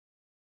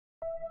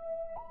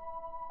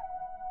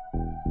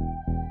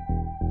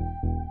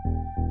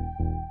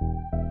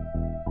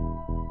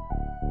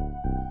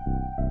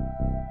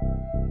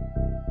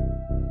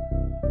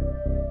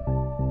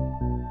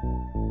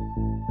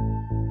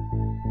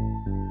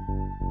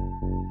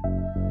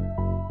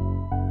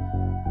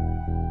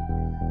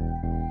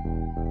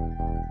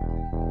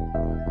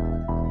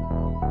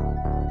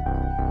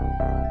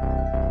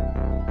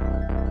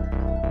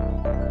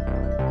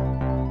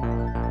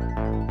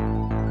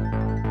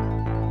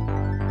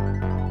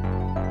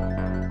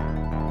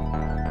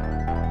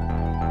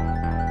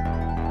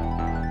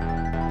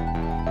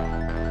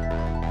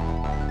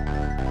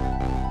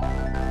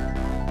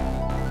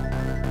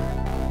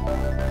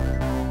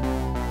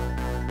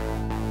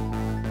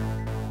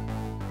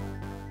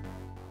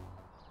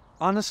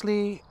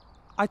Honestly,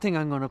 I think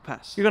I'm going to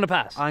pass. You're going to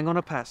pass? I'm going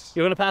to pass.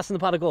 You're going to pass on the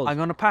pot of gold? I'm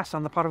going to pass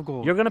on the pot of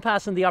gold. You're going to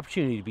pass on the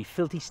opportunity to be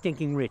filthy,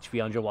 stinking rich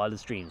beyond your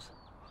wildest dreams?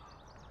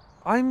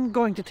 I'm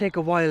going to take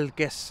a wild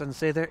guess and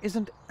say there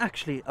isn't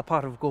actually a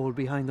pot of gold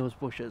behind those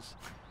bushes.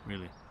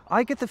 Really?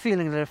 I get the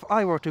feeling that if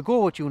I were to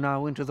go with you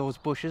now into those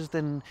bushes,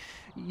 then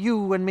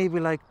you and maybe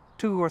like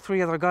 2 or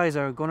 3 other guys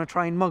are going to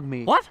try and mug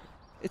me. What?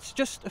 It's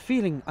just a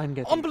feeling I'm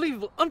getting.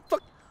 Unbelievable.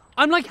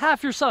 I'm like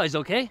half your size,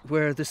 okay?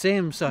 We're the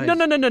same size.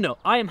 No.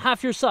 I am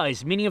half your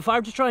size, meaning if I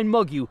were to try and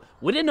mug you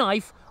with a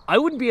knife, I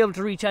wouldn't be able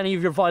to reach any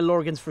of your vital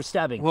organs for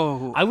stabbing.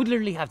 Whoa. I would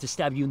literally have to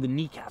stab you in the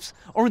kneecaps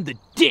or in the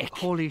dick.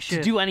 Holy shit.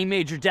 To do any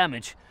major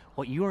damage.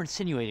 What you are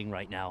insinuating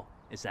right now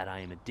is that I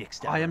am a dick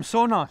stabber. I am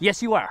so not.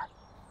 Yes, you are.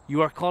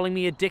 You are calling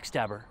me a dick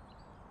stabber,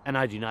 and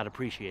I do not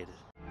appreciate it.